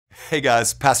Hey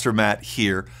guys, Pastor Matt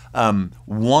here.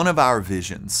 One of our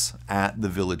visions at the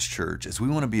Village Church is we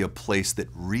want to be a place that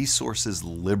resources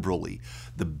liberally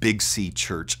the Big C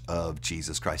Church of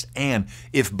Jesus Christ. And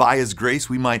if by His grace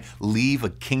we might leave a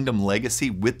kingdom legacy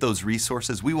with those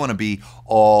resources, we want to be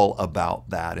all about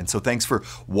that. And so thanks for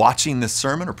watching this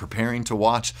sermon or preparing to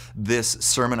watch this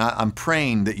sermon. I'm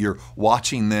praying that you're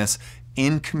watching this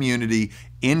in community,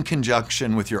 in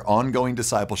conjunction with your ongoing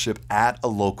discipleship at a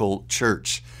local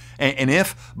church. And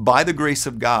if, by the grace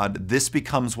of God, this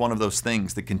becomes one of those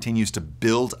things that continues to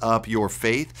build up your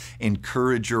faith,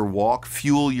 encourage your walk,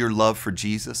 fuel your love for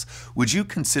Jesus, would you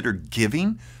consider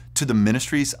giving to the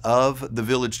ministries of the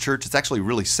Village Church? It's actually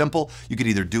really simple. You could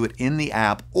either do it in the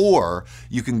app or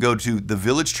you can go to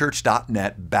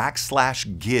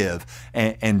thevillagechurch.net/give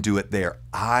and do it there.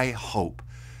 I hope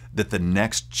that the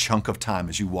next chunk of time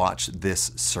as you watch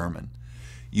this sermon,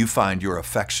 you find your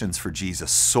affections for Jesus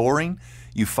soaring,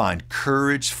 you find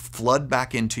courage flood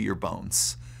back into your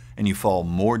bones, and you fall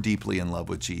more deeply in love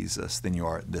with Jesus than you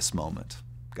are at this moment.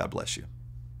 God bless you.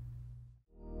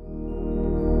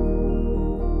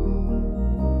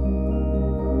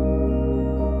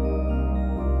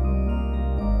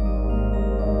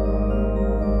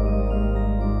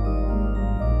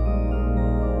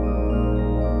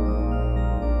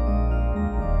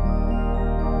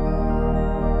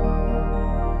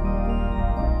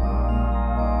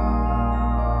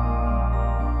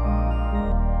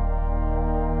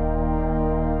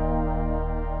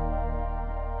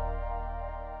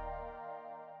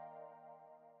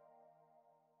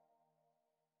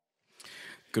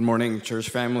 Good morning, church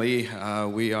family.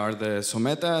 We are the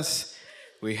Sometas.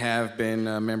 We have been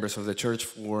members of the church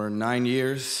for 9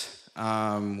 years.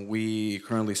 We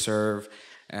currently serve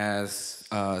as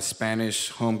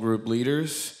Spanish home group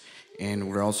leaders, and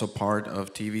we're also part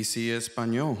of TVC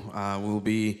Español. We'll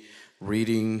be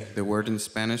reading the word in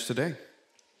Spanish today.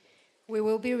 We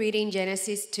will be reading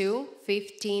Genesis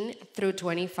 2:15 through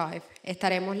 25.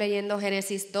 Estaremos leyendo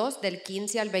Génesis 2 del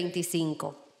 15 al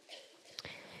 25.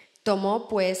 Tomó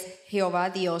pues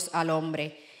Jehová Dios al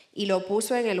hombre y lo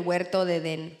puso en el huerto de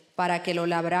Edén para que lo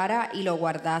labrara y lo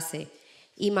guardase.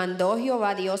 Y mandó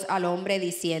Jehová Dios al hombre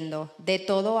diciendo: de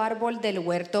todo árbol del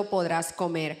huerto podrás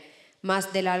comer,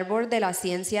 mas del árbol de la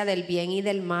ciencia del bien y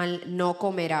del mal no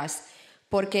comerás,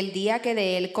 porque el día que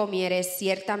de él comieres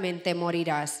ciertamente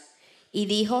morirás. Y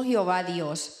dijo Jehová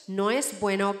Dios: no es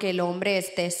bueno que el hombre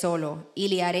esté solo, y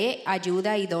le haré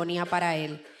ayuda idónea para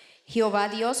él. Jehová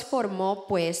Dios formó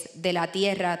pues de la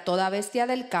tierra toda bestia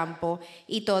del campo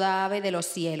y toda ave de los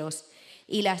cielos,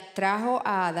 y las trajo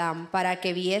a Adán para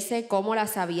que viese cómo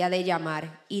las había de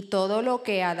llamar. Y todo lo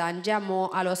que Adán llamó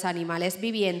a los animales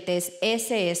vivientes,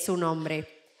 ese es su nombre.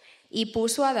 Y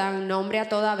puso Adán nombre a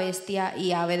toda bestia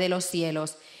y ave de los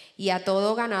cielos, y a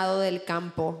todo ganado del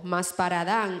campo, mas para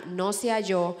Adán no se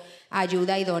halló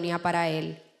ayuda idónea para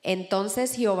él.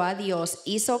 Entonces Jehová Dios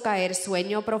hizo caer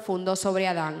sueño profundo sobre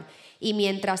Adán, y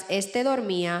mientras éste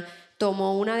dormía,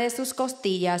 tomó una de sus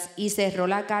costillas y cerró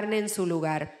la carne en su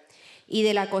lugar. Y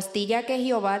de la costilla que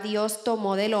Jehová Dios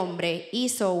tomó del hombre,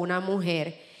 hizo una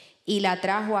mujer, y la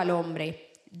trajo al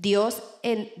hombre.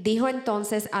 Dijo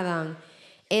entonces Adán: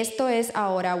 esto es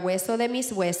ahora hueso de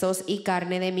mis huesos y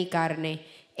carne de mi carne.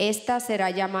 Esta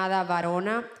será llamada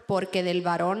varona, porque del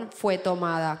varón fue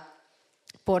tomada.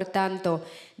 Por tanto,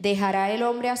 dejará el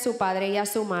hombre a su padre y a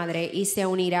su madre, y se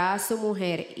unirá a su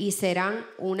mujer, y serán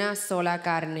una sola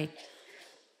carne.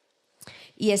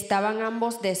 Y estaban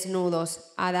ambos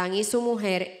desnudos, Adán y su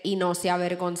mujer, y no se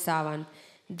avergonzaban.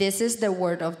 This is the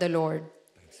word of the Lord.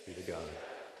 Thanks be to God.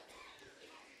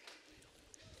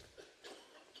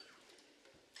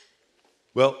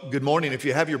 Well, good morning. If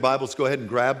you have your Bibles, go ahead and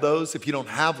grab those. If you don't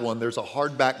have one, there's a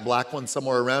hardback black one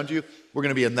somewhere around you. We're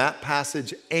going to be in that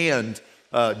passage and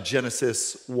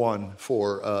Genesis 1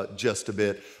 for just a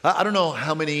bit. I don't know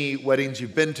how many weddings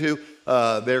you've been to.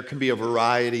 There can be a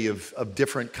variety of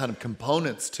different kind of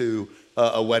components to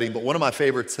a wedding, but one of my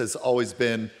favorites has always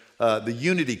been the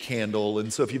unity candle.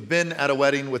 And so if you've been at a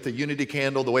wedding with a unity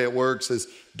candle, the way it works is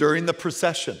during the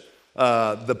procession,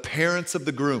 the parents of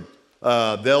the groom,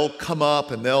 they'll come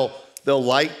up and they'll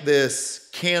light this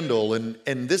candle,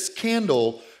 and this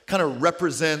candle kind of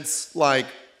represents like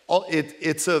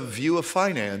it's a view of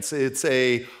finance. It's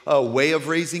a way of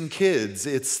raising kids.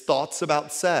 It's thoughts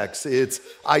about sex. It's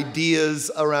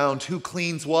ideas around who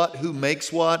cleans what, who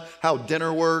makes what, how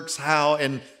dinner works,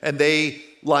 and they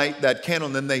light that candle,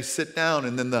 and then they sit down,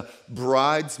 and then the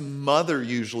bride's mother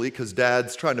usually, because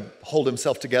dad's trying to hold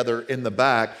himself together in the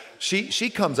back, she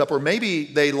comes up, or maybe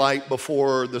they light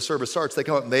before the service starts. They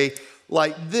come up and they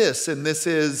light this, and this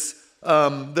is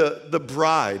the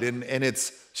bride, and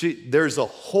there's a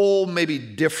whole maybe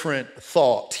different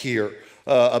thought here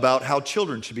about how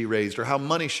children should be raised, or how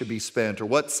money should be spent, or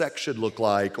what sex should look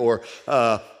like, or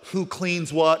who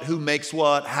cleans what, who makes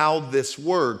what, how this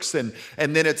works. And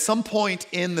then at some point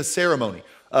in the ceremony,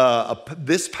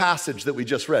 this passage that we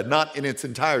just read, not in its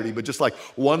entirety, but just like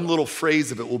one little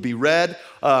phrase of it will be read,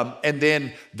 and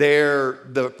then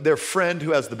their friend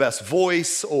who has the best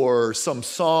voice or some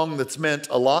song that's meant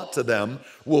a lot to them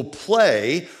will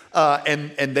play,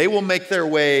 and they will make their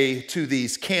way to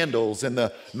these candles, and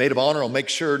the maid of honor will make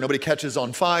sure nobody catches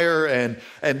on fire, and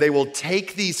they will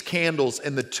take these candles,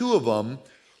 and the two of them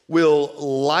will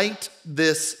light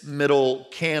this middle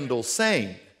candle,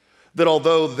 saying that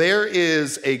although there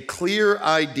is a clear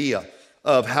idea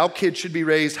of how kids should be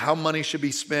raised, how money should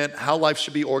be spent, how life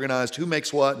should be organized, who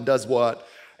makes what and does what,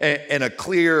 and a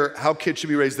clear how kids should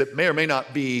be raised that may or may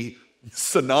not be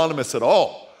synonymous at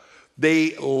all,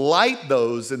 they light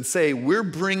those and say, we're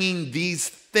bringing these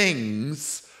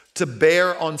things to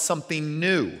bear on something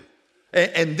new.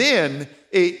 And then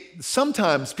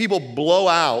sometimes people blow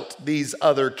out these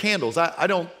other candles. I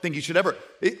don't think you should ever.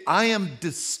 I am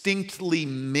distinctly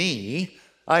me.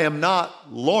 I am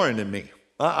not Lauren and me.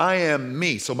 I am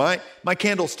me. So my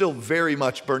candle's still very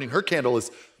much burning. Her candle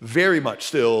is very much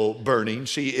still burning.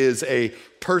 She is a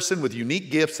person with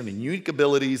unique gifts and unique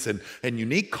abilities and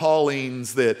unique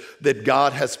callings that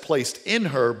God has placed in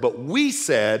her. But we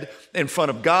said in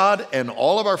front of God and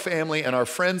all of our family and our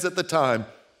friends at the time,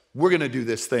 we're going to do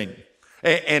this thing.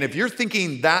 And if you're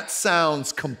thinking that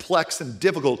sounds complex and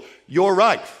difficult, you're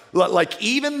right. Like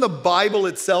even the Bible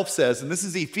itself says, and this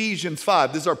is Ephesians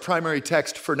 5, this is our primary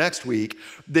text for next week,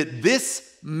 that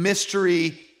this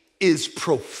mystery is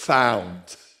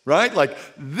profound, right? Like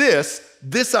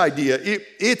this idea,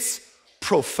 it's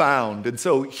profound. And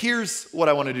so here's what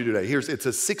I want to do today. It's a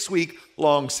 6-week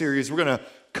long series. We're going to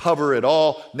cover it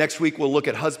all. Next week, we'll look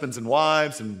at husbands and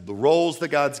wives and the roles that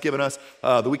God's given us.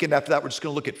 The weekend after that, we're just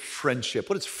going to look at friendship.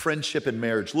 What does friendship and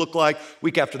marriage look like?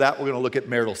 Week after that, we're going to look at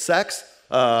marital sex.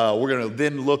 We're going to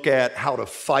then look at how to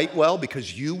fight well,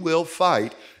 because you will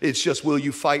fight. It's just, will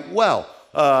you fight well?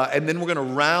 And then we're going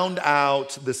to round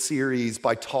out the series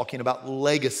by talking about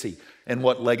legacy and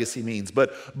what legacy means.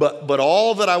 But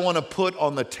all that I want to put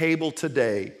on the table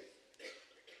today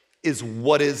is,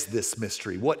 what is this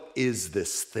mystery? What is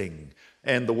this thing?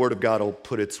 And the Word of God will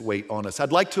put its weight on us.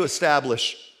 I'd like to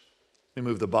establish, let me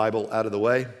move the Bible out of the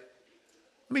way. Let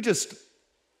me just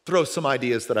throw some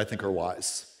ideas that I think are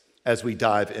wise as we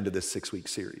dive into this 6-week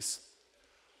series.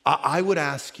 I would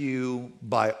ask you,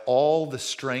 by all the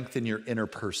strength in your inner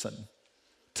person,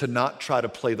 to not try to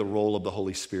play the role of the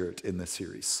Holy Spirit in this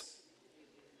series.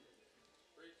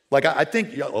 Like I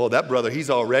think, oh, that brother,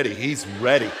 he's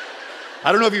ready.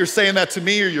 I don't know if you're saying that to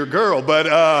me or your girl, but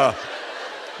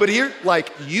here,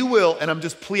 like you will, and I'm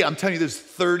telling you, there's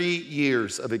 30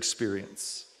 years of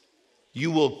experience.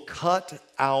 You will cut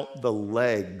out the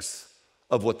legs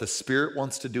of what the Spirit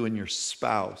wants to do in your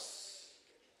spouse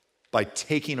by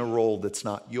taking a role that's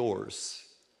not yours.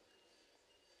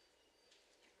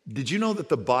 Did you know that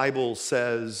the Bible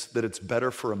says that it's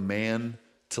better for a man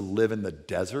to live in the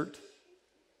desert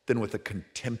than with a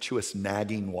contemptuous,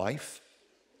 nagging wife?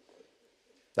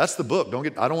 That's the book.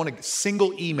 I don't want a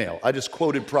single email. I just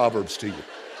quoted Proverbs to you.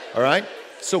 All right?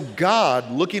 So God,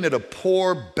 looking at a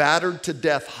poor, battered to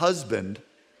death husband,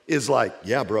 is like,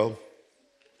 yeah, bro,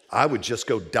 I would just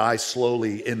go die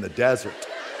slowly in the desert.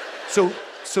 So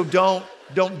don't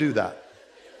do that.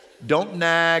 Don't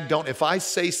nag. If I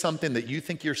say something that you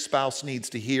think your spouse needs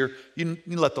to hear, you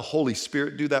let the Holy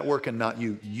Spirit do that work and not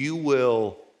you. You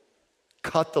will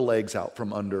cut the legs out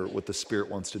from under what the Spirit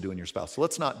wants to do in your spouse. So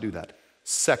let's not do that.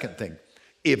 Second thing,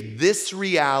 if this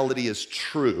reality is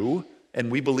true, and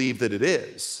we believe that it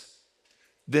is,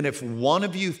 then if one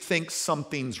of you thinks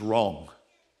something's wrong,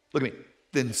 look at me,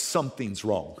 then something's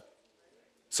wrong.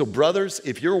 So brothers,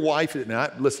 if your wife,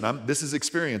 this is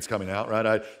experience coming out,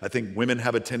 right? I think women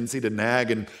have a tendency to nag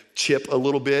and chip a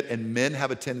little bit, and men have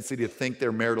a tendency to think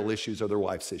their marital issues are their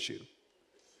wife's issue.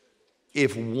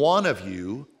 If one of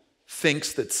you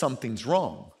thinks that something's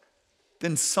wrong,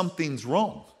 then something's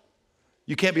wrong.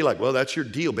 You can't be like, well, that's your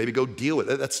deal, baby, go deal with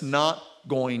it. That's not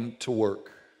going to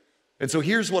work. And so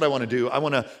here's what I want to do. I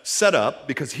want to set up,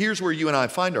 because here's where you and I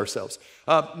find ourselves.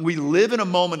 We live in a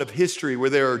moment of history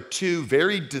where there are two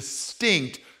very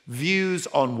distinct views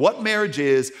on what marriage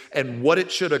is and what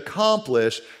it should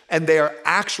accomplish. and they are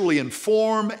actually in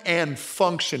form and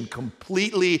function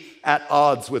completely at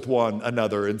odds with one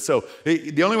another. And so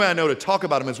the only way I know to talk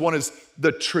about them is one is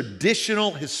the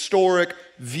traditional, historic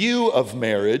view of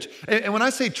marriage. And when I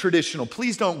say traditional,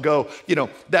 please don't go,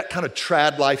 that kind of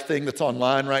trad life thing that's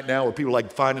online right now where people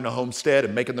like finding a homestead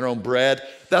and making their own bread.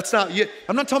 That's not,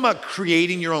 I'm not talking about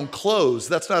creating your own clothes.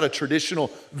 That's not a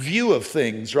traditional view of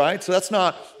things, right? So that's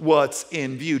not what's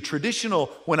in view. Traditional,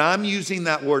 when I'm using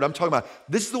that word, I'm talking about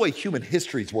this is the way human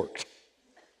history's worked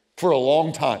for a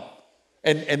long time.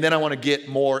 And then I want to get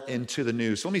more into the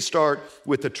new. So let me start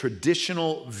with the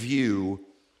traditional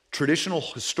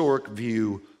historic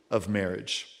view of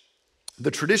marriage.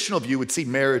 The traditional view would see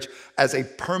marriage as a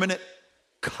permanent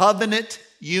covenant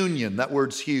union. That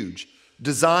word's huge.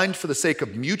 Designed for the sake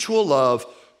of mutual love,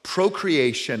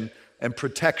 procreation, and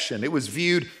protection. It was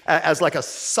viewed as like a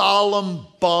solemn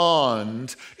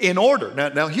bond in order.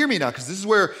 Now hear me now, because this is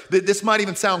where this might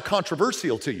even sound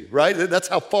controversial to you, right? That's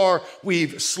how far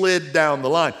we've slid down the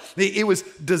line. It was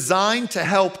designed to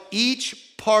help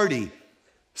each party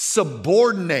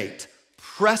subordinate,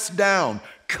 press down,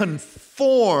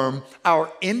 conform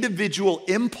our individual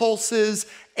impulses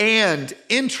and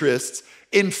interests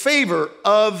in favor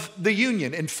of the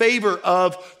union, in favor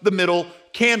of the middle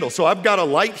candle. So I've got a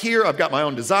light here, I've got my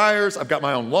own desires, I've got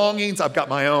my own longings, I've got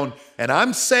my own, and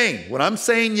I'm saying, when I'm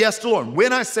saying yes to Lauren,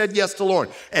 when I said yes to Lauren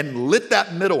and lit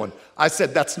that middle one, I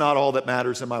said that's not all that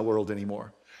matters in my world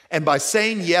anymore. And by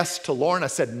saying yes to Lauren, I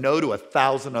said no to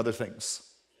 1,000 other things.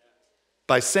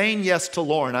 By saying yes to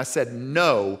Lauren, I said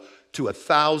no to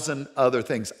 1,000 other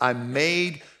things. I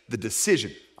made the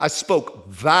decision. I spoke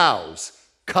vows,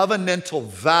 covenantal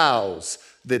vows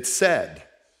that said,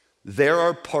 there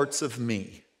are parts of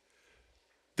me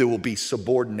that will be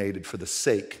subordinated for the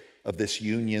sake of this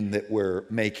union that we're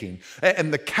making.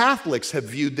 And the Catholics have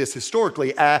viewed this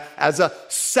historically as a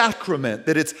sacrament,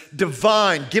 that it's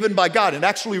divine, given by God. It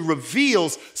actually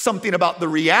reveals something about the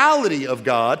reality of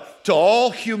God to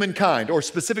all humankind, or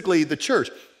specifically the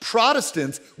church.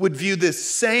 Protestants would view this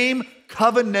same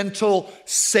covenantal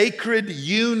sacred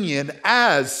union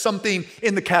as something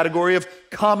in the category of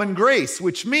common grace,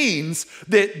 which means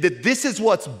that this is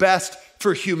what's best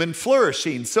for human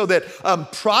flourishing. So that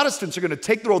Protestants are going to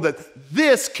take the role that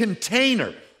this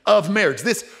container of marriage,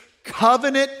 this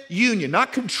covenant union,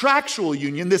 not contractual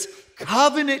union, this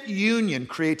covenant union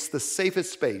creates the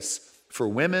safest space for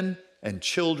women and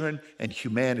children and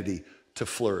humanity to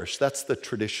flourish. That's the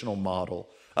traditional model.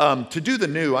 To do the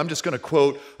new, I'm just going to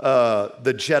quote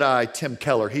the Jedi Tim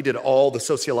Keller. He did all the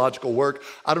sociological work.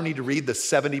 I don't need to read the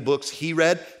 70 books he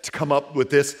read to come up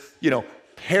with this,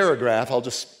 paragraph. I'll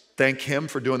just thank him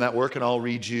for doing that work, and I'll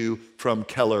read you from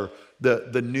Keller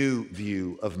the new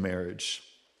view of marriage.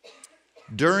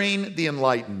 During the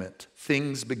Enlightenment,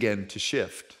 things began to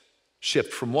shift.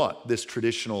 Shift from what? This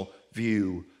traditional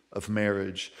view of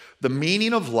marriage. The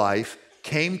meaning of life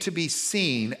came to be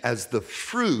seen as the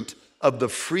fruit of the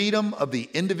freedom of the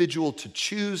individual to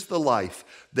choose the life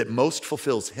that most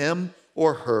fulfills him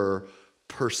or her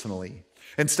personally.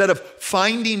 Instead of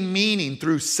finding meaning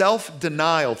through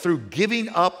self-denial, through giving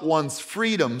up one's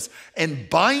freedoms and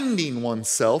binding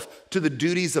oneself to the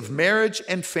duties of marriage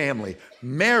and family,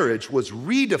 marriage was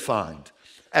redefined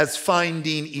as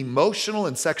finding emotional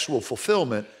and sexual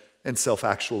fulfillment and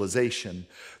self-actualization.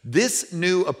 This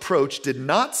new approach did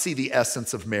not see the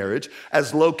essence of marriage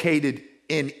as located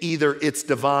in either its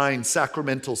divine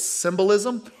sacramental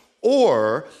symbolism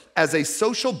or as a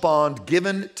social bond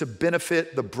given to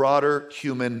benefit the broader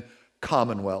human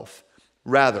commonwealth.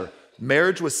 Rather,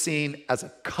 marriage was seen as a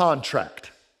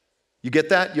contract. You get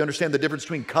that? You understand the difference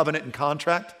between covenant and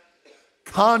contract?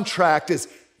 Contract is,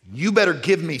 you better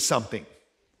give me something.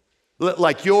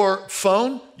 Like your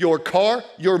phone, your car,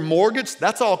 your mortgage,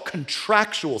 that's all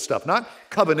contractual stuff, not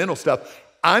covenantal stuff.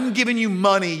 I'm giving you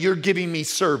money, you're giving me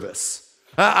service.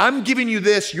 I'm giving you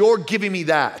this, you're giving me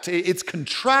that. It's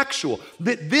contractual.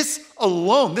 This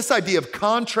alone, this idea of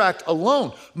contract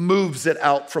alone moves it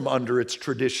out from under its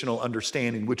traditional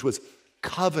understanding, which was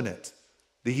covenant.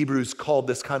 The Hebrews called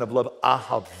this kind of love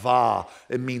ahava.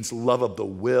 It means love of the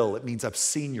will. It means I've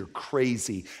seen you're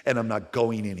crazy and I'm not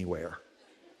going anywhere.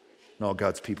 And all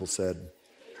God's people said.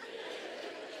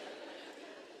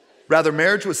 Rather,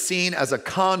 marriage was seen as a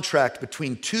contract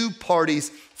between two parties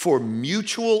for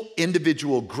mutual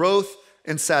individual growth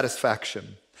and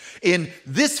satisfaction. In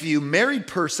this view, married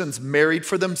persons married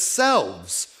for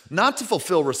themselves, not to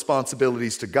fulfill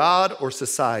responsibilities to God or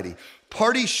society.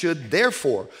 Parties should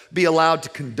therefore be allowed to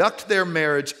conduct their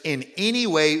marriage in any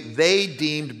way they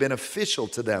deemed beneficial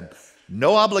to them.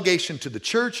 No obligation to the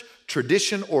church,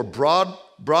 tradition, or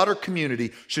broader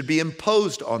community should be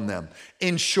imposed on them.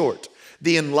 In short,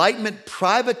 the Enlightenment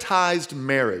privatized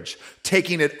marriage,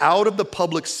 taking it out of the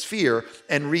public sphere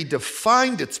and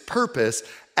redefined its purpose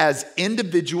as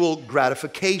individual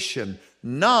gratification,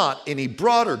 not any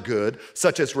broader good,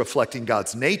 such as reflecting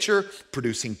God's nature,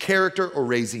 producing character, or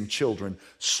raising children.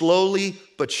 Slowly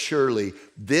but surely,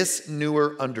 this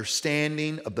newer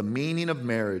understanding of the meaning of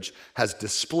marriage has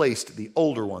displaced the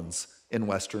older ones in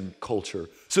Western culture.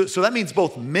 So that means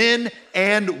both men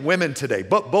and women today,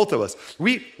 both of us.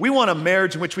 We want a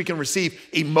marriage in which we can receive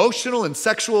emotional and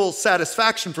sexual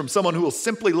satisfaction from someone who will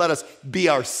simply let us be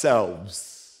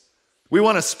ourselves. We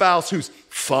want a spouse who's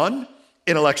fun,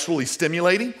 intellectually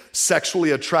stimulating,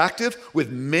 sexually attractive,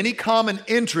 with many common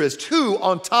interests, who,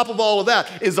 on top of all of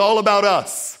that, is all about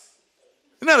us.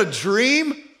 Isn't that a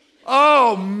dream?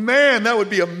 Oh man, that would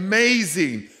be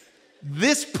amazing.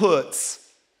 This puts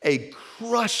a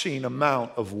crushing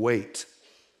amount of weight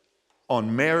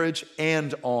on marriage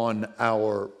and on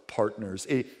our partners.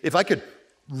 If I could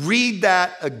read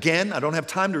that again, I don't have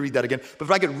time to read that again, but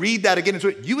if I could read that again,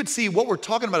 you would see what we're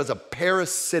talking about is a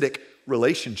parasitic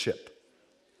relationship.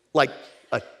 Like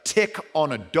a tick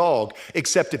on a dog,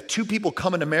 except if two people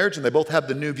come into marriage and they both have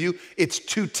the new view, it's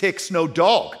two ticks, no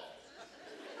dog.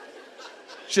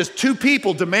 It's just two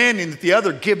people demanding that the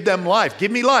other give them life.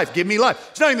 Give me life, give me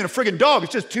life. It's not even a friggin' dog,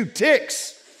 it's just two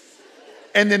ticks.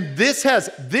 And then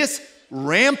this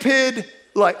rampant,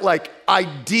 like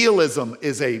idealism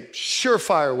is a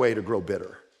surefire way to grow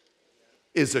bitter.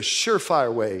 Is a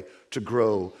surefire way to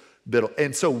grow bitter.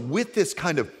 And so with this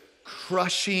kind of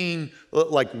crushing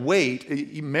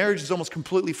weight, marriage has almost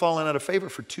completely fallen out of favor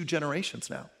for 2 generations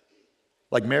now.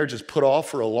 Like marriage is put off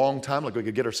for a long time, like we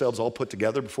could get ourselves all put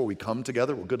together before we come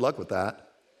together. Well, good luck with that.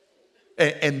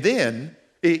 And then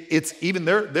it's even,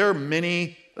 there are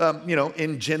many,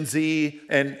 in Gen Z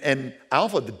and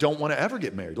Alpha that don't want to ever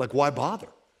get married. Like, why bother?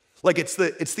 Like it's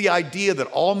the idea that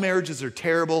all marriages are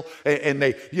terrible and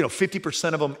they,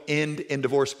 50% of them end in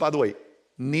divorce. By the way,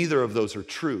 neither of those are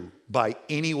true by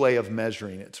any way of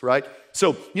measuring it, right?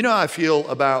 So, you know how I feel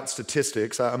about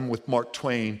statistics. I'm with Mark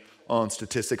Twain on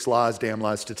statistics, lies, damn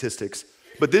lies, statistics.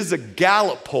 But this is a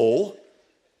Gallup poll,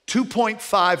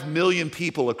 2.5 million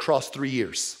people across 3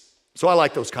 years. So I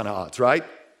like those kind of odds, right?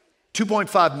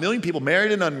 2.5 million people,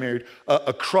 married and unmarried,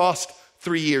 across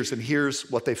 3 years. And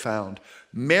here's what they found.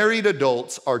 Married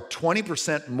adults are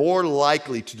 20% more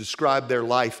likely to describe their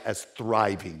life as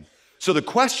thriving. So the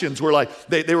questions were like,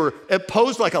 they were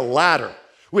posed like a ladder,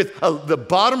 with the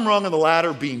bottom rung of the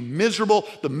ladder being miserable,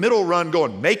 the middle rung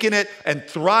going, making it, and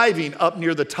thriving up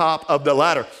near the top of the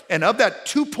ladder. And of that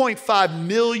 2.5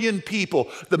 million people,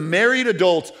 the married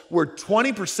adults were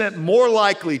 20% more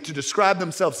likely to describe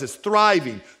themselves as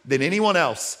thriving than anyone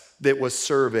else that was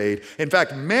surveyed. In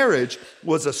fact, marriage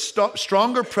was a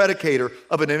stronger predicator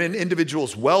of an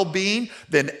individual's well-being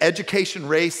than education,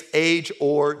 race, age,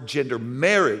 or gender.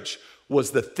 Marriage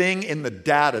was the thing in the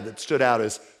data that stood out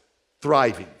as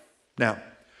thriving. Now,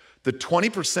 the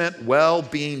 20%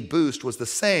 well-being boost was the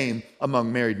same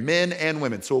among married men and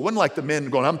women. So it wasn't like the men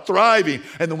going, I'm thriving,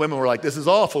 and the women were like, this is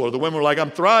awful, or the women were like,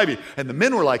 I'm thriving, and the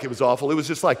men were like, it was awful. It was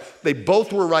just like they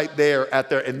both were right there at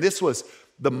there, and this was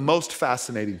the most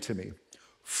fascinating to me.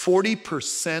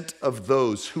 40% of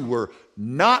those who were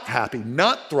not happy,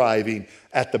 not thriving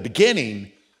at the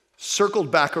beginning,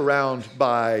 circled back around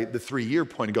by the 3-year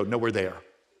point and go, no, we're there.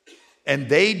 And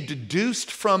they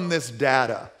deduced from this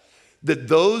data that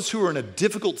those who were in a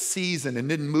difficult season and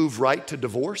didn't move right to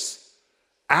divorce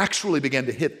actually began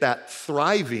to hit that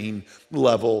thriving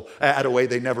level at a way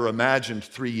they never imagined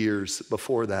 3 years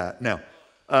before that. Now,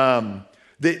 and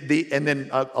then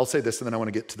I'll say this, and then I want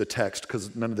to get to the text,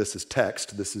 because none of this is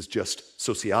text. This is just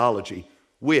sociology,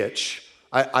 which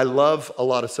I love a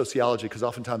lot of sociology because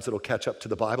oftentimes it'll catch up to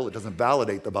the Bible. It doesn't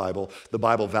validate the Bible. The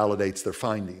Bible validates their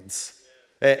findings.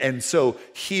 And so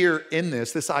here in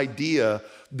this idea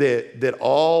that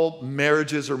all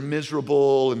marriages are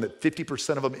miserable and that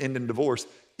 50% of them end in divorce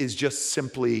is just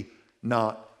simply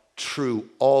not true.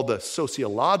 All the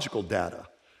sociological data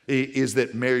is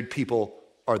that married people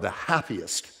are the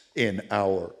happiest in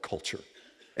our culture.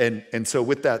 And so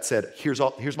with that said,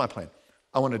 here's my plan.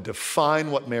 I want to define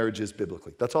what marriage is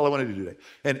biblically. That's all I want to do today.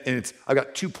 And I've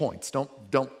got 2 points.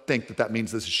 Don't think that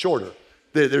means this is shorter.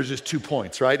 There's just 2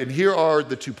 points, right? And here are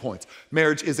the 2 points.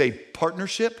 Marriage is a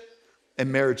partnership and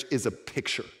marriage is a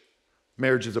picture.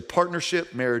 Marriage is a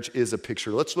partnership, marriage is a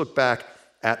picture. Let's look back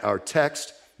at our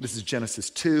text. This is Genesis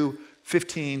 2,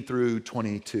 15 through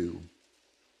 22.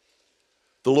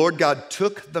 The Lord God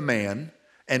took the man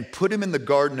and put him in the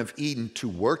Garden of Eden to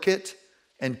work it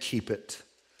and keep it.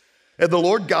 And the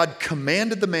Lord God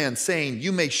commanded the man, saying,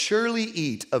 you may surely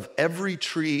eat of every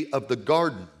tree of the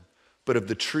garden, but of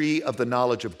the tree of the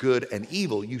knowledge of good and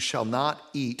evil you shall not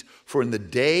eat, for in the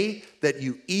day that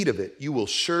you eat of it, you will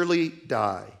surely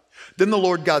die. Then the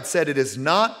Lord God said, it is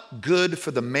not good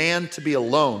for the man to be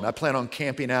alone. I plan on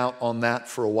camping out on that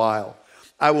for a while.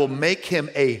 I will make him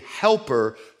a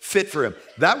helper fit for him.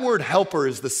 That word helper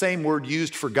is the same word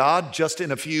used for God, just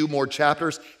in a few more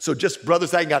chapters. So just,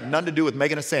 brothers, that ain't got nothing to do with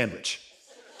making a sandwich.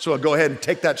 So I'll go ahead and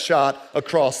take that shot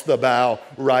across the bow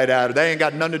right at it. That ain't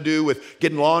got nothing to do with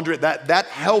getting laundry. That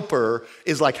helper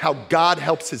is like how God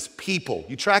helps his people.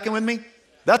 You tracking with me?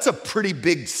 That's a pretty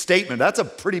big statement. That's a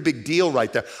pretty big deal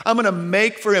right there. I'm going to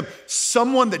make for him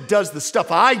someone that does the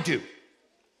stuff I do.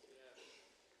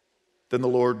 Then the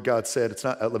Lord God said, it's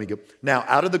not, let me go. Now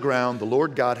out of the ground, the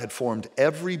Lord God had formed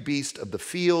every beast of the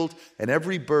field and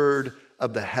every bird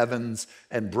of the heavens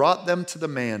and brought them to the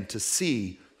man to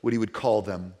see what he would call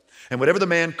them. And whatever the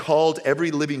man called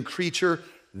every living creature,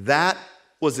 that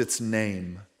was its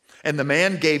name. And the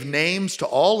man gave names to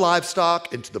all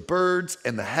livestock and to the birds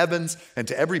and the heavens and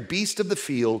to every beast of the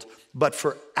field. But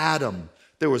for Adam,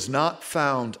 there was not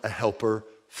found a helper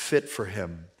fit for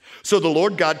him. So the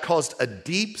Lord God caused a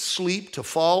deep sleep to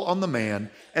fall on the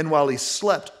man, and while he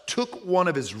slept, took one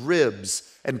of his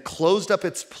ribs and closed up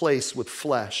its place with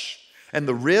flesh. And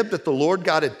the rib that the Lord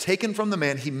God had taken from the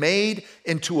man, he made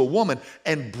into a woman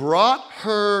and brought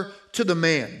her to the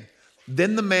man.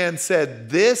 Then the man said,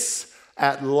 this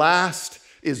at last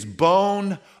is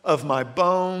bone of my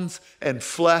bones and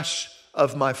flesh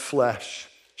of my flesh.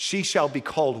 She shall be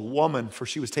called woman, for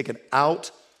she was taken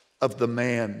out of the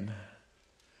man.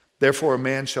 Therefore, a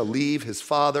man shall leave his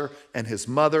father and his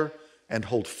mother and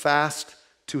hold fast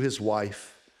to his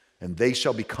wife, and they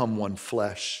shall become one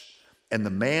flesh. And the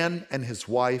man and his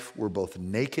wife were both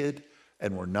naked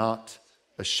and were not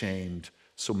ashamed.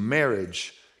 So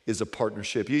marriage is a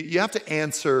partnership. You have to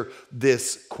answer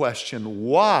this question.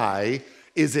 Why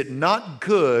is it not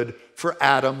good for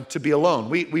Adam to be alone?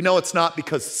 We know it's not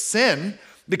because sin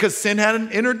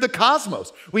hadn't entered the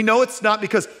cosmos. We know it's not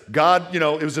because God,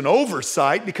 it was an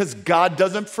oversight, because God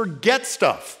doesn't forget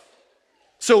stuff.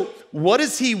 So what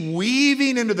is he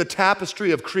weaving into the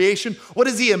tapestry of creation? What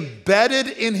is he embedded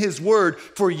in his word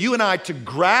for you and I to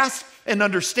grasp and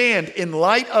understand in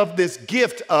light of this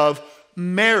gift of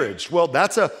marriage? Well,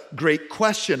 that's a great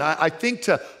question. I think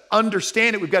to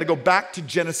understand it, we've got to go back to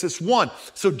Genesis 1.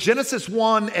 So Genesis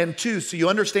 1 and 2, so you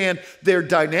understand their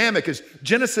dynamic, is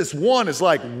Genesis 1 is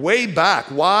like way back,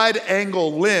 wide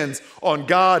angle lens on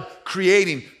God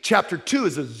creating. Chapter 2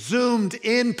 is a zoomed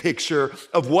in picture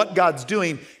of what God's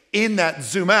doing in that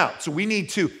zoom out. So we need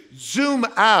to zoom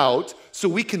out so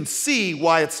we can see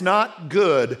why it's not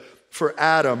good for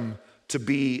Adam to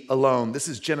be alone. This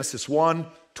is Genesis 1,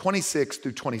 26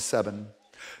 through 27.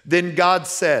 Then God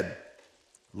said,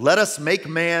 let us make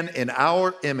man in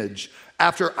our image,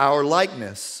 after our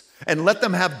likeness, and let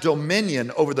them have dominion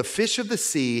over the fish of the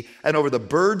sea, and over the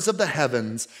birds of the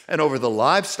heavens, and over the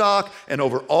livestock, and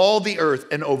over all the earth,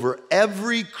 and over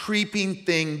every creeping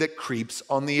thing that creeps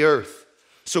on the earth.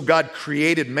 So God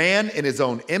created man in his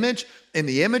own image. In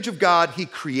the image of God, he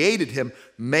created him.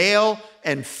 Male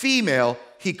and female,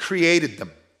 he created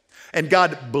them. And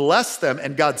God blessed them,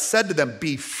 and God said to them,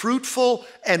 be fruitful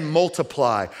and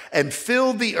multiply, and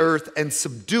fill the earth and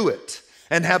subdue it,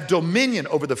 and have dominion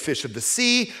over the fish of the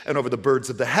sea, and over the birds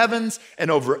of the heavens, and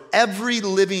over every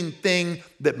living thing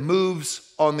that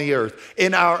moves on the earth.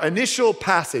 In our initial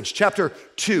passage, chapter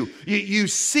 2, you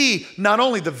see not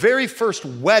only the very first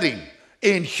wedding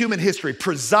in human history,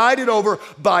 presided over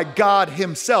by God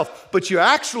himself, but you're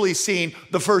actually seeing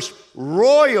the first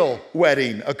royal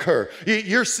wedding occur.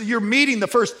 You're meeting the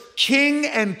first king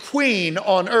and queen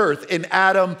on earth in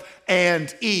Adam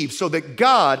and Eve, so that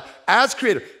God, as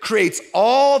creator, creates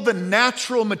all the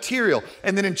natural material.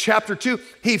 And then in chapter 2,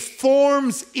 he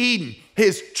forms Eden,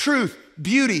 his truth,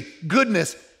 beauty,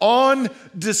 goodness, on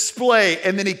display.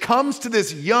 And then he comes to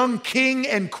this young king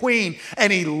and queen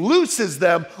and he looses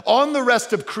them on the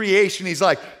rest of creation. He's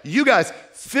like, you guys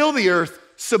fill the earth,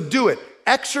 subdue it,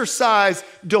 exercise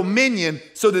dominion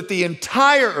so that the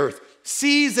entire earth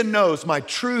sees and knows my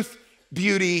truth,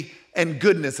 beauty, and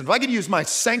goodness. And if I could use my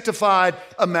sanctified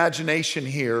imagination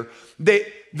here,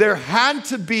 there had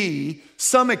to be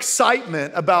some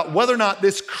excitement about whether or not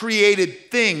this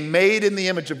created thing made in the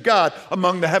image of God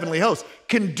among the heavenly hosts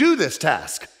can do this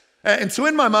task. And so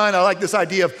in my mind, I like this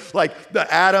idea of like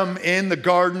the Adam in the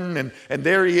garden, and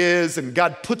there he is, and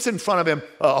God puts in front of him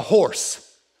a horse.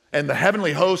 And the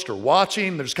heavenly hosts are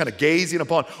watching, they're just kind of gazing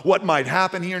upon what might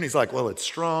happen here. And he's like, well, it's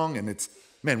strong and it's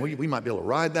Man, we might be able to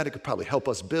ride that. It could probably help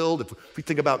us build. If we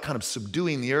think about kind of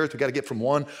subduing the earth, we got to get from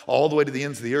one all the way to the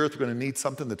ends of the earth. We're going to need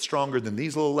something that's stronger than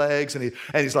these little legs. And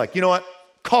he's like, you know what?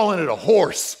 Calling it a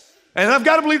horse. And I've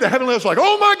got to believe the heavenly hosts are like,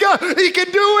 oh my God, he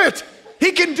can do it.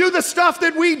 He can do the stuff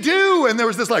that we do. And there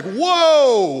was this like,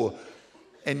 whoa.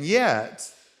 And yet,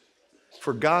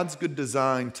 for God's good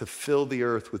design to fill the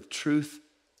earth with truth,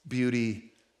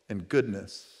 beauty, and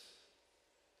goodness,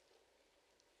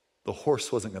 the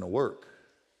horse wasn't going to work.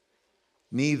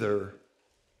 Neither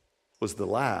was the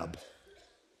lab.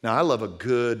 Now, I love a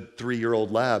good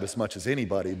 3-year-old lab as much as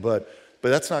anybody, but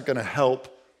that's not going to help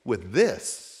with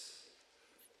this.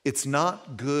 It's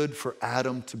not good for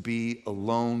Adam to be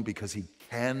alone because he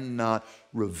cannot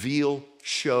reveal,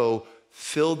 show,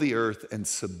 fill the earth, and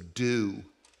subdue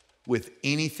with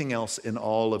anything else in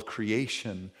all of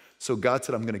creation. So God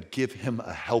said, I'm going to give him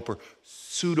a helper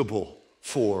suitable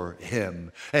for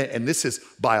him. And this is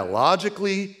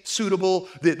biologically suitable.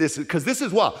 Because this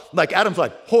is why. Like Adam's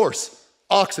like horse,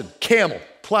 oxen, camel,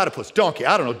 platypus, donkey,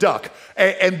 I don't know, duck.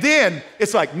 And then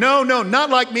it's like, no, not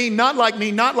like me, not like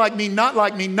me, not like me, not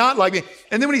like me, not like me.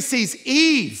 And then when he sees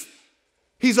Eve,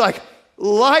 he's like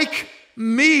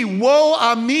me. Woe,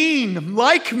 I mean,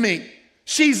 like me.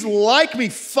 She's like me,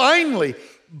 finally.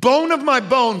 Bone of my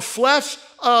bone, flesh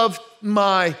of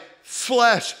my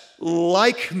flesh,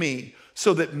 like me.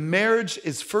 So that marriage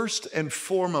is first and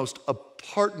foremost a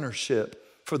partnership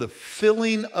for the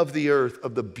filling of the earth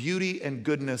of the beauty and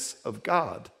goodness of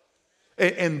God.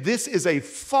 And this is a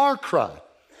far cry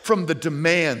from the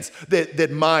demands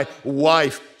that my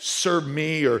wife serve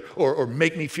me or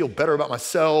make me feel better about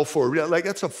myself, or like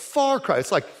that's a far cry.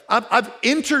 It's like I've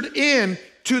entered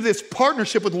into this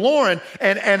partnership with Lauren,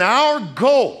 and our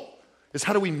goal is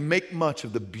how do we make much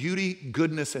of the beauty,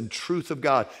 goodness, and truth of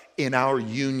God in our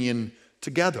union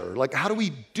together? Like, how do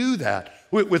we do that?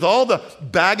 With all the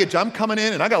baggage, I'm coming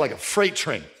in and I got like a freight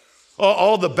train.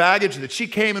 All the baggage that she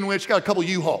came in with, she got a couple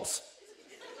U-Hauls,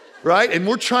 right? And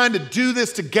we're trying to do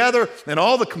this together and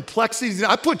all the complexities.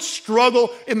 I put struggle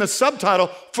in the subtitle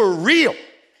for real,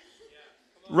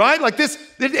 right? Like this,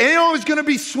 it ain't always gonna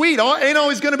be sweet, ain't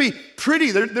always gonna be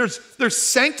pretty. There's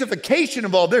sanctification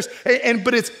involved.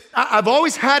 But I've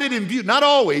always had it in view, not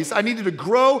always. I needed to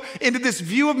grow into this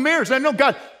view of marriage. And I know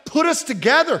God put us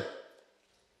together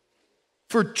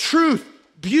for truth,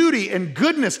 beauty, and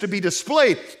goodness to be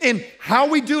displayed in how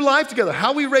we do life together,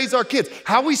 how we raise our kids,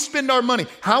 how we spend our money,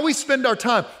 how we spend our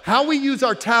time, how we use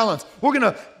our talents. We're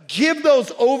gonna give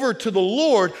those over to the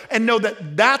Lord and know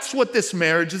that that's what this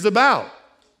marriage is about.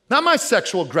 Not my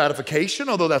sexual gratification,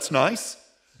 although that's nice.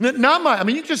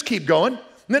 You just keep going.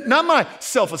 Not my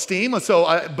self-esteem,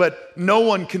 but no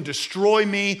one can destroy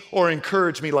me or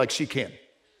encourage me like she can.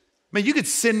 You could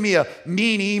send me a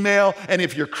mean email, and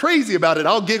if you're crazy about it,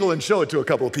 I'll giggle and show it to a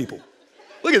couple of people.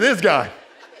 Look at this guy.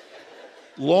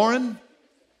 Lauren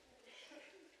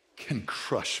can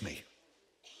crush me.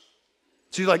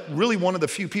 She's like really one of the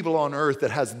few people on earth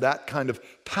that has that kind of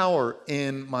power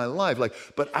in my life.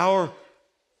 But our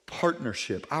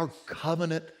partnership, our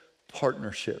covenant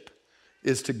partnership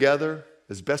is together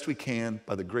as best we can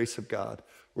by the grace of God.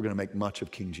 We're going to make much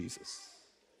of King Jesus.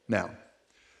 Now,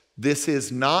 this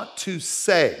is not to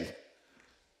say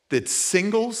that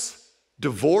singles,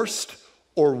 divorced,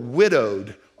 or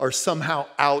widowed are somehow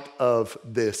out of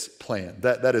this plan.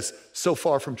 That is so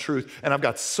far from truth, and I've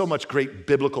got so much great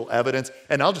biblical evidence,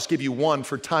 and I'll just give you one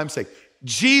for time's sake.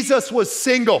 Jesus was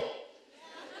single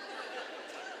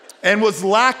and was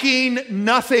lacking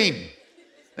nothing.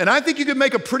 And I think you could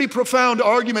make a pretty profound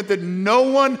argument that no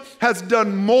one has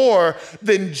done more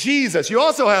than Jesus. You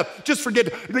also have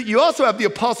the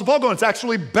Apostle Paul going, it's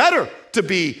actually better to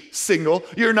be single.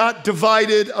 You're not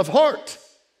divided of heart.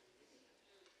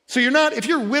 So if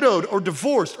you're widowed or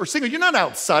divorced or single, you're not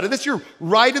outside of this. You're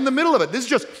right in the middle of it. This is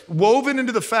just woven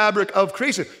into the fabric of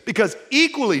creation. Because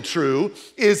equally true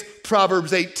is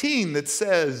Proverbs 18 that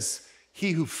says,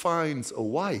 he who finds a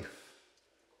wife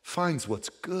finds what's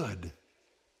good.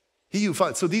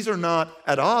 So these are not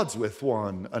at odds with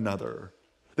one another.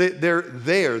 They're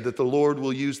there that the Lord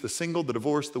will use the single, the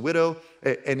divorced, the widow,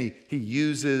 and he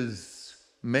uses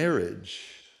marriage.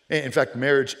 In fact,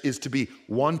 marriage is to be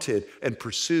wanted and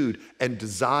pursued and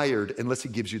desired unless he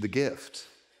gives you the gift.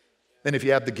 And if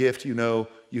you have the gift, you know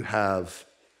you have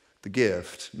the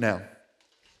gift. Now,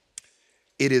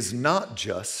 it is not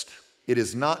just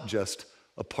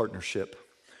a partnership.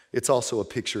 It's also a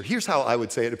picture. Here's how I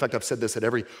would say it. In fact, I've said this at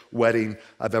every wedding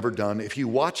I've ever done. If you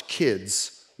watch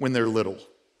kids when they're little,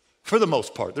 for the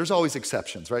most part, there's always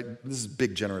exceptions, right? This is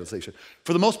big generalization.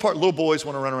 For the most part, little boys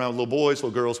want to run around with little boys,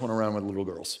 little girls want to run around with little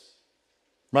girls.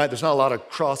 right? There's not a lot of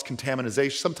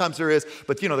cross-contamination. Sometimes there is,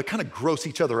 but they kind of gross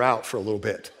each other out for a little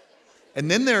bit. And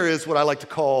then there is what I like to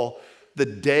call the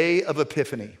day of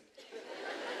epiphany.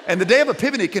 And the day of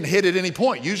epiphany can hit at any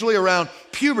point, usually around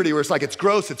puberty, where it's like, it's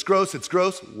gross, it's gross, it's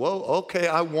gross. Whoa, okay,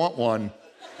 I want one.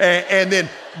 And then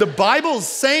the Bible's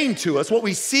saying to us, what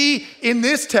we see in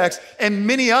this text and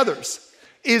many others,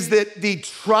 is that the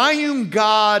triune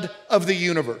God of the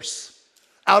universe,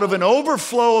 out of an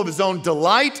overflow of his own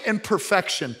delight and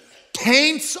perfection,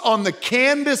 paints on the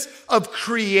canvas of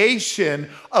creation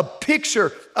a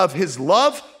picture of his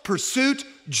love, pursuit,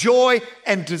 joy,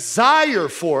 and desire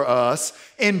for us,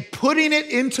 and putting it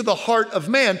into the heart of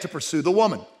man to pursue the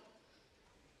woman.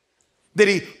 That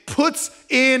he puts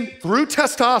in, through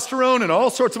testosterone and all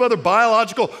sorts of other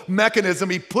biological mechanism,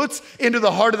 he puts into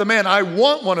the heart of the man, I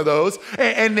want one of those.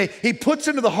 And he puts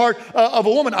into the heart of a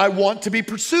woman, I want to be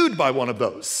pursued by one of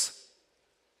those.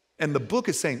 And the book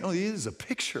is saying, oh, this is a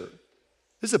picture.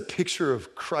 This is a picture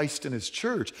of Christ and his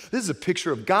church. This is a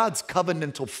picture of God's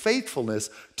covenantal faithfulness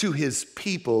to his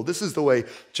people. This is the way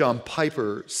John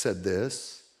Piper said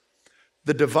this.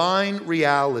 The divine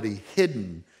reality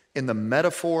hidden in the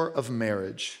metaphor of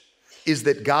marriage is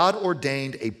that God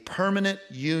ordained a permanent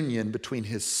union between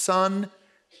his son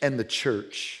and the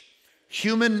church.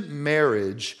 Human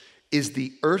marriage is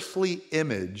the earthly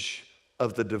image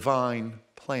of the divine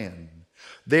plan.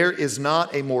 There is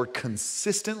not a more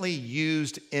consistently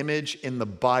used image in the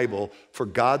Bible for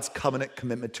God's covenant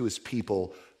commitment to his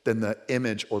people than the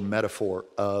image or metaphor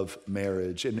of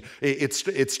marriage. And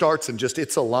it starts in just,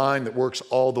 it's a line that works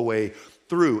all the way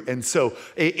through. And so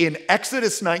in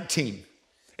Exodus 19,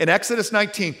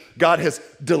 God has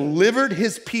delivered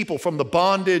his people from the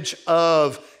bondage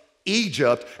of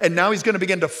Egypt, and now he's going to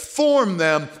begin to form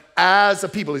them as a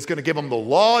people. He's going to give them the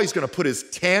law. He's going to put his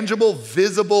tangible,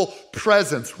 visible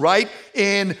presence right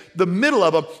in the middle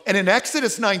of them. And in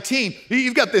Exodus 19,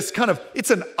 you've got this kind of, it's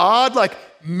an odd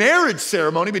marriage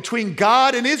ceremony between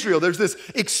God and Israel. There's this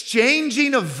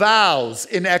exchanging of vows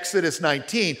in Exodus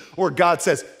 19 where God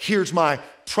says, here's my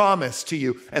promise to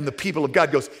you. And the people of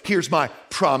God goes, here's my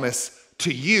promise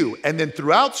to you. And then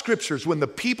throughout scriptures, when the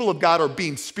people of God are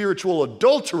being spiritual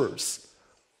adulterers,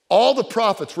 all the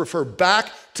prophets refer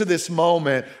back to this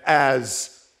moment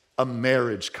as a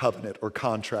marriage covenant or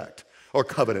contract or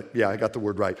covenant. Yeah, I got the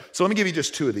word right. So let me give you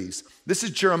just two of these. This is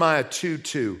Jeremiah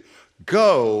 2:2.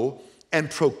 Go and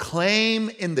proclaim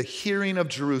in the hearing of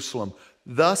Jerusalem,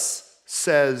 thus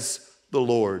says the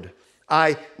Lord,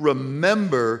 I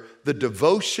remember the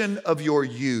devotion of your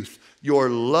youth, your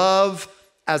love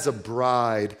as a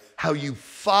bride, how you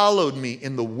followed me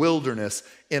in the wilderness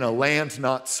in a land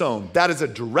not sown. That is a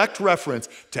direct reference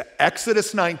to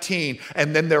Exodus 19,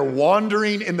 and then they're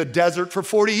wandering in the desert for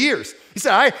 40 years. He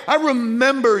said, I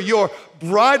remember your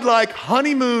bride-like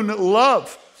honeymoon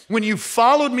love when you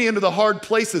followed me into the hard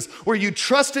places, where you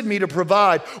trusted me to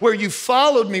provide, where you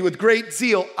followed me with great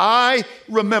zeal. I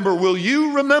remember. Will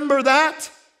you remember that?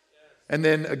 And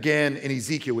then again in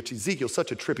Ezekiel, which Ezekiel's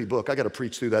such a trippy book. I got to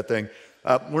preach through that thing.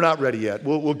 We're not ready yet.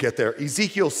 We'll get there.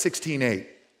 Ezekiel 16:8.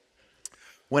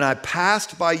 When I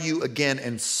passed by you again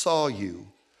and saw you,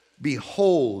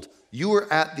 behold, you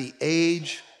were at the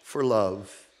age for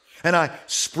love. And I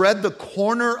spread the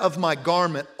corner of my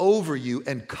garment over you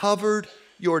and covered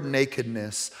your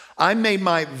nakedness. I made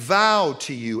my vow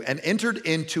to you and entered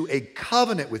into a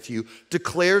covenant with you,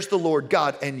 declares the Lord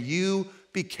God, and you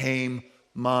became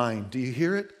mine. Do you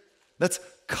hear it? That's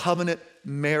covenant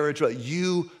marriage.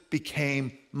 You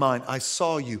became mine. I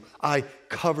saw you. I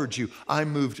covered you. I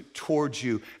moved towards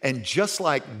you. And just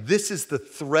like this is the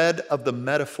thread of the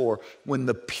metaphor, when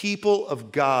the people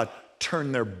of God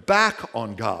turn their back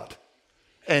on God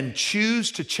and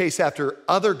choose to chase after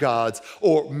other gods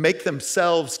or make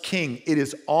themselves king, it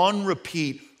is on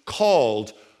repeat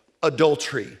called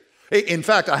adultery. In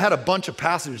fact, I had a bunch of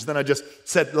passages, then I just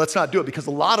said, let's not do it, because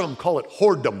a lot of them call it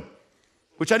whoredom,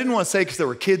 which I didn't want to say because there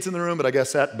were kids in the room, but I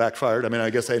guess that backfired. I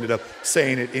guess I ended up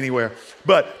saying it anywhere.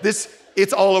 But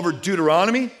it's all over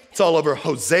Deuteronomy. It's all over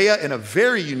Hosea in a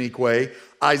very unique way.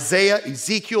 Isaiah,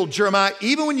 Ezekiel, Jeremiah,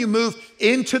 even when you move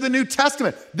into the New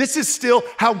Testament, this is still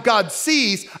how God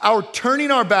sees our turning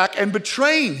our back and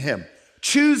betraying him,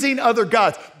 choosing other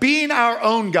gods, being our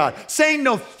own God, saying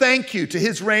no thank you to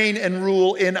his reign and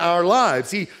rule in our lives.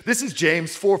 This is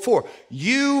James 4:4.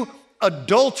 You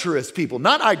adulterous people,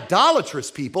 not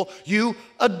idolatrous people, you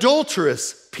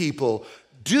adulterous people.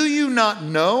 Do you not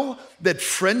know that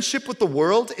friendship with the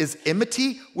world is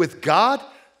enmity with God?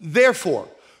 Therefore,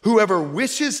 whoever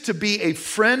wishes to be a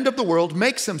friend of the world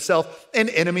makes himself an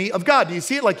enemy of God. Do you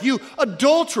see it? Like, you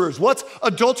adulterers. What's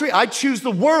adultery? I choose the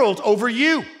world over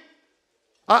you.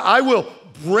 I will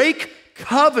break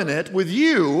covenant with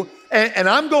you, and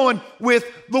I'm going with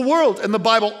the world. And the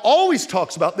Bible always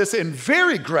talks about this in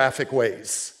very graphic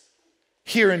ways.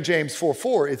 Here in James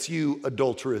 4:4, it's you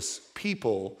adulterous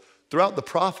people. Throughout the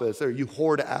prophets, there you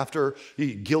hoard after,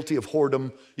 you guilty of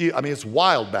whoredom. It's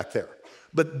wild back there.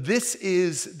 But this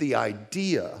is the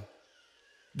idea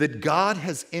that God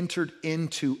has entered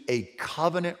into a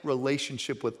covenant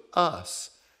relationship with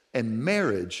us, and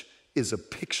marriage is a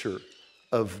picture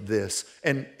of this.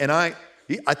 And I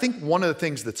think one of the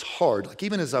things that's hard, like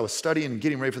even as I was studying and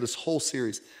getting ready for this whole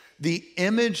series, the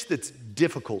image that's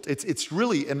difficult, it's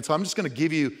really, and so I'm just gonna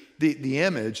give you the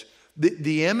image.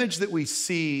 The image that we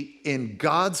see in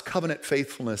God's covenant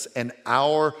faithfulness and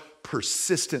our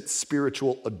persistent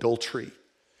spiritual adultery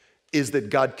is that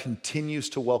God continues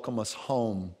to welcome us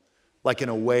home, like in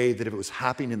a way that if it was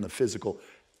happening in the physical,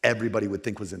 everybody would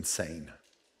think was insane.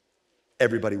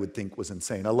 Everybody would think was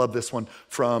insane. I love this one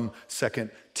from 2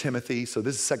 Timothy. So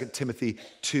this is 2 Timothy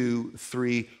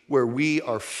 2:3, where we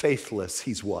are faithless,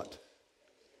 he's what?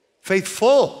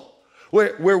 Faithful.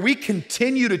 Where we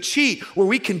continue to cheat, where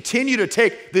we continue to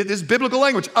take this biblical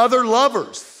language, other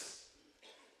lovers.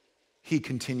 He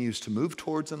continues to move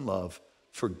towards and love,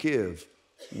 forgive,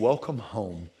 welcome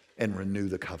home, and renew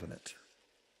the covenant.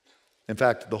 In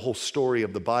fact, the whole story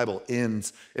of the Bible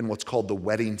ends in what's called the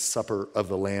wedding supper of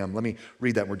the Lamb. Let me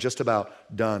read that. We're just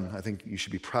about done. I think you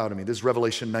should be proud of me. This is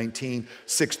Revelation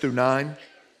 19:6-9.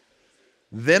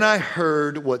 Then I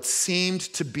heard what seemed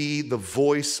to be the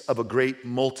voice of a great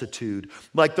multitude,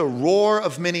 like the roar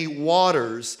of many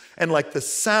waters and like the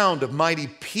sound of mighty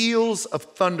peals of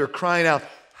thunder, crying out,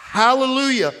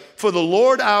 Hallelujah, for the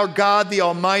Lord our God, the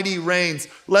Almighty reigns.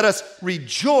 Let us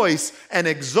rejoice and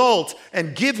exult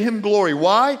and give him glory.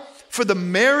 Why? For the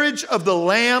marriage of the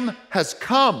Lamb has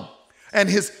come, and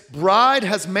his bride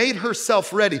has made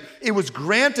herself ready. It was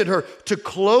granted her to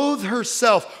clothe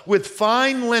herself with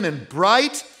fine linen,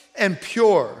 bright and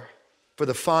pure. For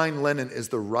the fine linen is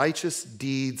the righteous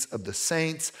deeds of the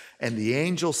saints. And the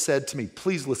angel said to me,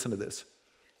 please listen to this.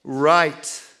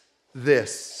 Write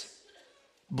this.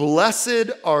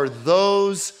 Blessed are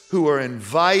those who are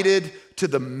invited to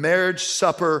the marriage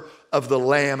supper of the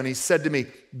Lamb. And he said to me,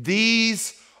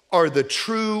 these are the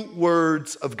true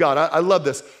words of God. I love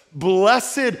this.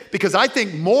 Blessed, because I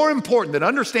think more important than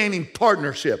understanding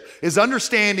partnership is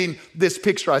understanding this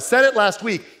picture. I said it last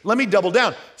week. Let me double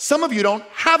down. Some of you don't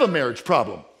have a marriage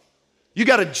problem. You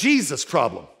got a Jesus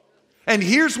problem. And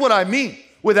here's what I mean.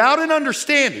 Without an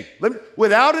understanding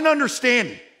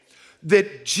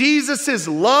that Jesus'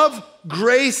 love,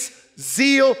 grace,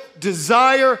 zeal,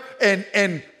 desire,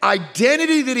 and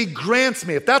identity that he grants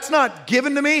me, if that's not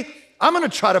given to me, I'm gonna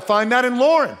try to find that in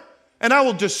Lauren, and I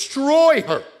will destroy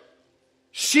her.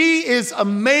 She is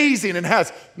amazing and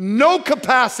has no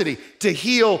capacity to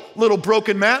heal little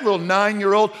broken Matt, little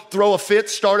 9-year-old, throw a fit,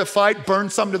 start a fight, burn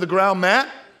something to the ground Matt.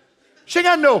 She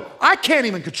got I can't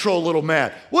even control little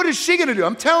Matt. What is she gonna do?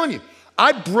 I'm telling you,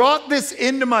 I brought this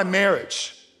into my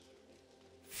marriage.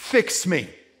 Fix me.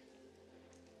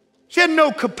 She had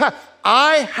no capacity.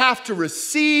 I have to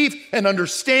receive and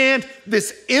understand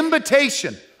this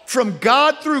invitation from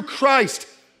God through Christ.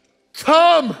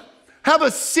 Come, have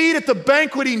a seat at the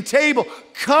banqueting table.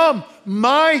 Come,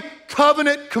 my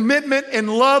covenant commitment and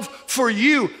love for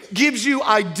you gives you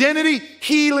identity,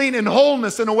 healing, and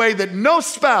wholeness in a way that no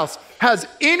spouse has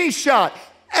any shot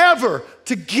ever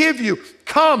to give you.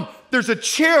 Come, there's a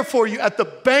chair for you at the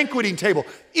banqueting table.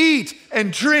 Eat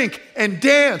and drink and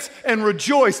dance and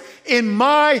rejoice in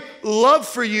my love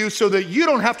for you so that you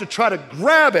don't have to try to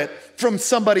grab it from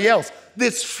somebody else.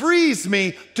 This frees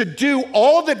me to do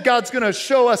all that God's gonna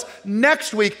show us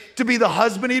next week to be the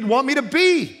husband he'd want me to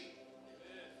be.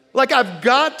 Like I've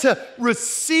got to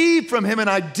receive from him an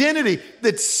identity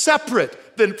that's separate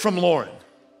from Lauren.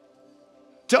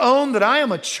 To own that I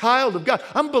am a child of God.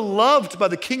 I'm beloved by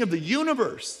the King of the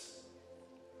universe.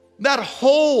 That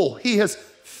hole he has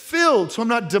filled, so I'm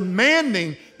not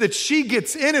demanding that she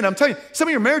gets in it. I'm telling you, some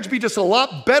of your marriage would be just a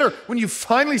lot better when you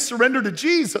finally surrender to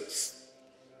Jesus.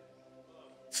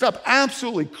 Stop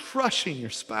absolutely crushing your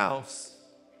spouse.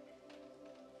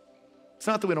 It's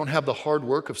not that we don't have the hard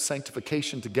work of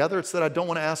sanctification together. It's that I don't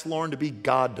want to ask Lauren to be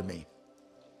God to me.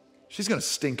 She's going to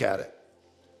stink at it.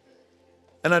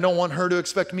 And I don't want her to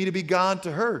expect me to be God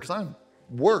to her because I'm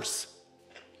worse.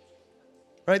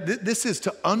 Right? This is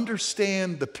to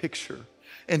understand the picture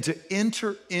and to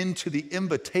enter into the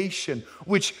invitation,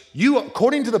 which you,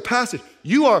 according to the passage,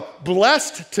 you are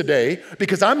blessed today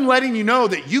because I'm letting you know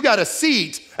that you got a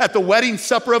seat at the wedding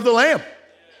supper of the Lamb.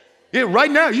 Yeah,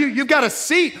 right now, you've got a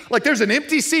seat. Like there's an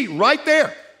empty seat right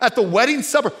there. At the wedding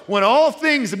supper, when all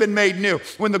things have been made new,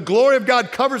 when the glory of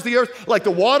God covers the earth like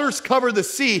the waters cover the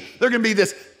sea, there's going to be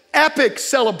this epic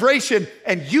celebration,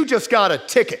 and you just got a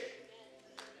ticket.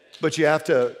 But you have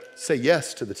to say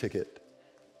yes to the ticket.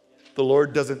 The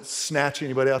Lord doesn't snatch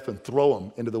anybody up and throw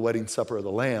them into the wedding supper of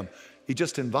the Lamb. He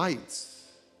just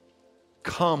invites.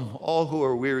 Come, all who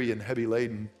are weary and heavy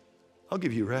laden, I'll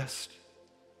give you rest.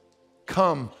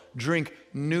 Come, drink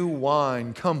new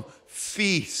wine. Come,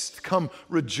 feast. Come,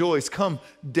 rejoice. Come,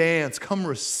 dance. Come,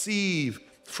 receive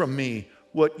from me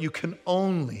what you can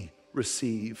only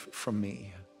receive from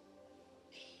me.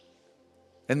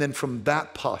 And then from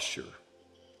that posture,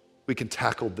 we can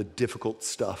tackle the difficult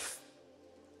stuff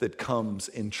that comes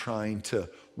in trying to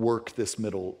work this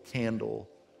middle handle.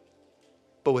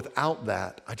 But without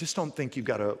that, I just don't think you've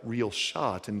got a real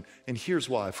shot. And here's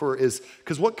why.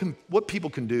 Because what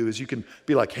people can do is you can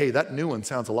be like, hey, that new one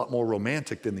sounds a lot more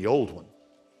romantic than the old one.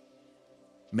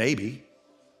 Maybe,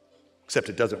 except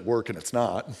it doesn't work and it's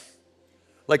not.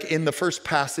 Like in the first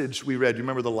passage we read, you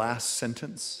remember the last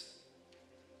sentence?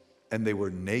 And they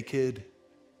were naked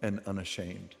and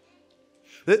unashamed.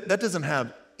 That doesn't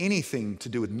have anything to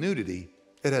do with nudity.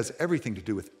 It has everything to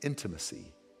do with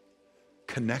intimacy,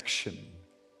 connection.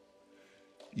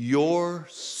 Your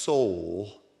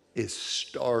soul is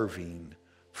starving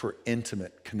for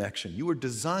intimate connection. You were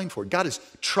designed for it. God is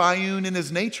triune in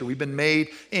his nature. We've been made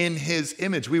in his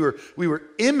image. We were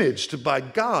imaged by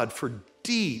God for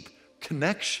deep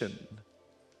connection.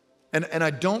 And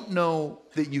I don't know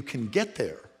that you can get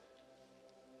there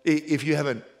if you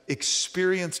haven't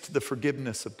experienced the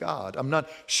forgiveness of God. I'm not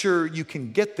sure you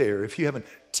can get there if you haven't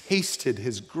tasted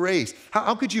his grace.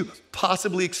 How could you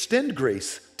possibly extend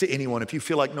grace to anyone if you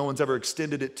feel like no one's ever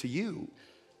extended it to you?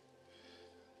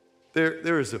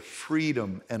 There is a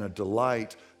freedom and a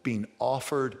delight being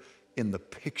offered in the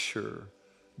picture.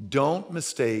 Don't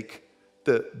mistake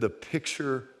the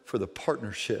picture for the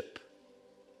partnership.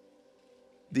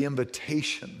 The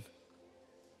invitation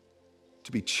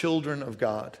to be children of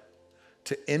God,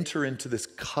 to enter into this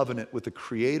covenant with the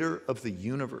creator of the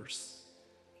universe,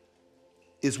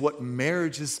 is what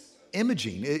marriage is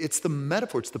imaging. It's the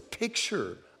metaphor, it's the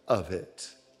picture of it.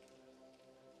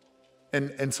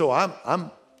 And so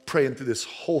I'm praying through this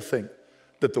whole thing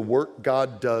that the work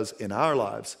God does in our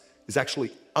lives is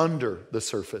actually under the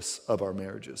surface of our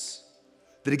marriages.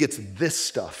 That he gets this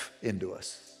stuff into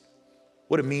us.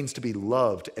 What it means to be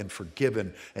loved and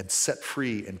forgiven and set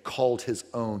free and called his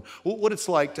own. What it's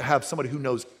like to have somebody who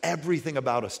knows everything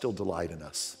about us still delight in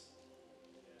us.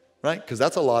 Right? Because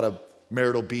that's a lot of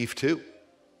marital beef too.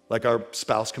 Like our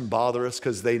spouse can bother us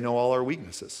because they know all our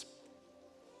weaknesses.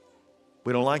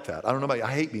 We don't like that. I don't know about you.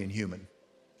 I hate being human.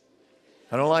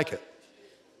 I don't like it.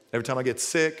 Every time I get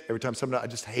sick, every time I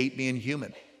just hate being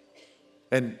human.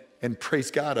 And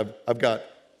praise God, I've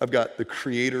got the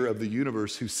creator of the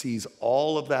universe who sees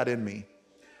all of that in me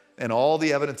and all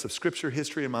the evidence of scripture,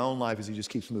 history, in my own life as he just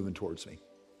keeps moving towards me.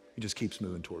 He just keeps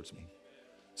moving towards me.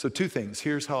 So two things.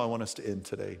 Here's how I want us to end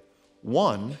today.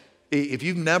 One, if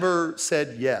you've never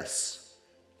said yes,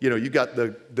 you've got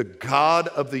the God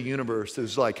of the universe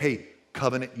who's like, hey,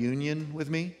 covenant union with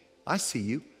me. I see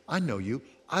you. I know you.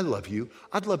 I love you.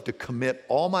 I'd love to commit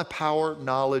all my power,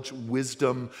 knowledge,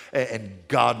 wisdom, and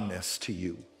godness to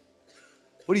you.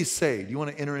 What do you say? Do you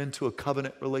want to enter into a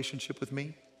covenant relationship with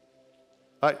me?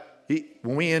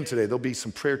 When we end today, there'll be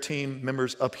some prayer team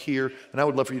members up here, and I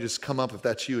would love for you to just come up if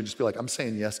that's you and just be like, I'm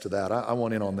saying yes to that. I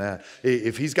want in on that.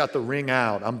 If he's got the ring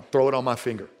out, throw it on my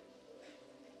finger.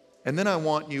 And then I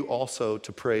want you also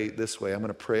to pray this way. I'm going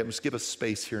to pray. I'm just give us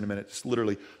space here in a minute, just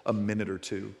literally a minute or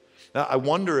two. Now, I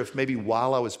wonder if maybe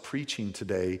while I was preaching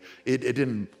today, it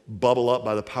didn't bubble up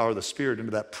by the power of the Spirit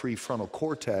into that prefrontal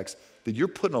cortex, that you're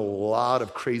putting a lot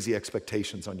of crazy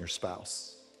expectations on your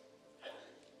spouse.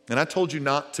 And I told you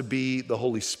not to be the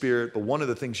Holy Spirit, but one of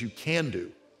the things you can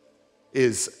do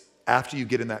is after you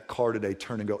get in that car today,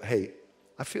 turn and go, hey,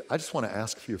 I just want to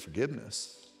ask for your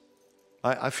forgiveness.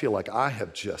 I feel like I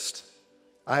have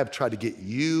tried to get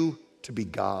you to be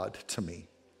God to me.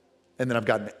 And then I've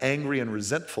gotten angry and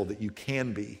resentful that you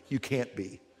can't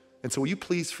be. And so will you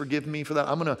please forgive me for that?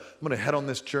 I'm gonna head on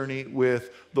this journey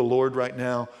with the Lord right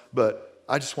now, but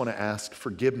I just want to ask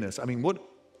forgiveness. I mean, what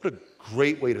a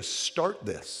great way to start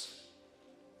this,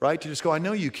 right? To just go, I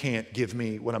know you can't give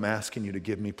me what I'm asking you to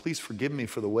give me. Please forgive me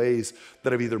for the ways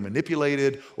that I've either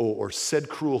manipulated or said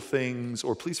cruel things,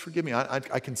 or please forgive me. I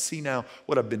can see now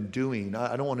what I've been doing.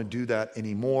 I don't want to do that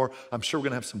anymore. I'm sure we're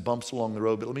going to have some bumps along the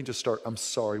road, but let me just start. I'm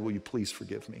sorry. Will you please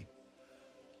forgive me?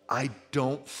 I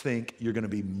don't think you're going to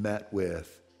be met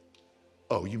with,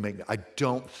 Oh, you make me, I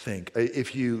don't think.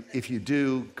 If you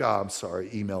do, God, I'm sorry,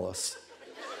 email us.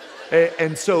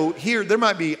 And so here, there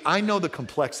might be, I know the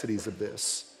complexities of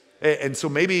this. And so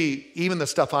maybe even the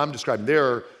stuff I'm describing, there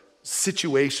are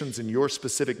situations in your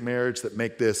specific marriage that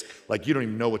make this like you don't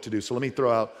even know what to do. So let me throw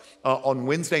out on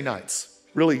Wednesday nights,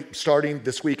 really starting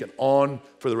this week and on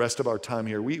for the rest of our time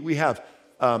here, we have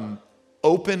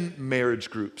open marriage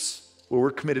groups where we're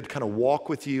committed to kind of walk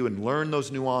with you and learn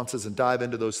those nuances and dive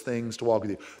into those things to walk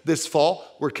with you. This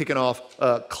fall, we're kicking off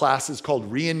classes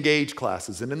called Re-Engage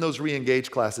classes. And in those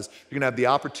Re-Engage classes, you're gonna have the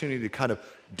opportunity to kind of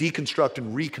deconstruct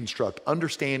and reconstruct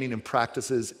understanding and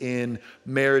practices in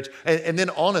marriage. And then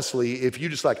honestly, if you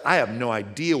just like, I have no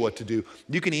idea what to do,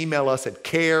 you can email us at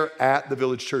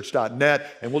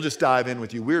care@thevillagechurch.net and we'll just dive in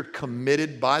with you. We're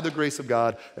committed by the grace of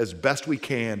God as best we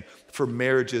can for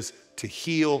marriages to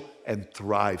heal and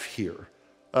thrive here.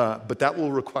 But that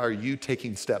will require you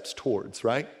taking steps towards,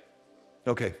 right?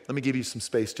 Okay, let me give you some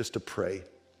space just to pray.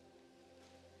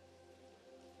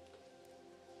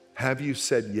 Have you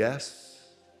said yes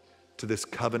to this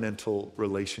covenantal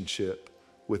relationship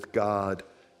with God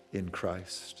in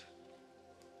Christ?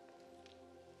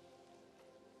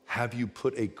 Have you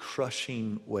put a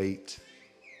crushing weight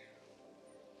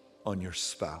on your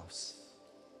spouse?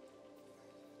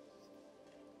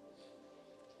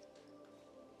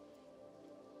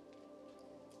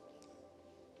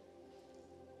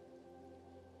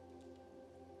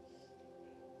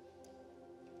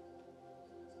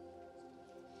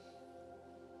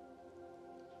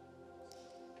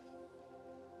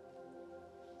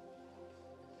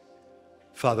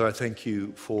 Father, I thank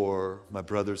you for my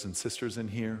brothers and sisters in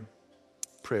here.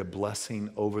 Pray a blessing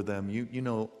over them. You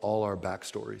know all our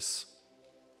backstories.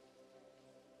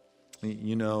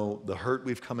 You know the hurt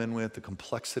we've come in with, the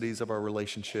complexities of our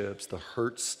relationships, the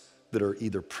hurts that are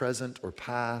either present or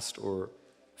past or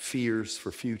fears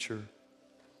for future.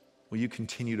 Will you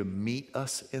continue to meet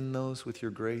us in those with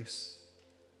your grace?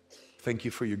 Thank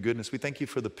you for your goodness. We thank you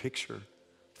for the picture.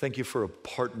 Thank you for a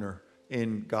partner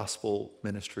in gospel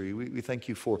ministry. We thank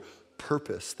you for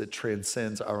purpose that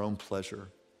transcends our own pleasure.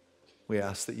 We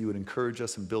ask that you would encourage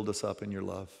us and build us up in your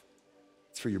love.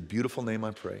 It's for your beautiful name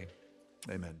I pray.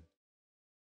 Amen.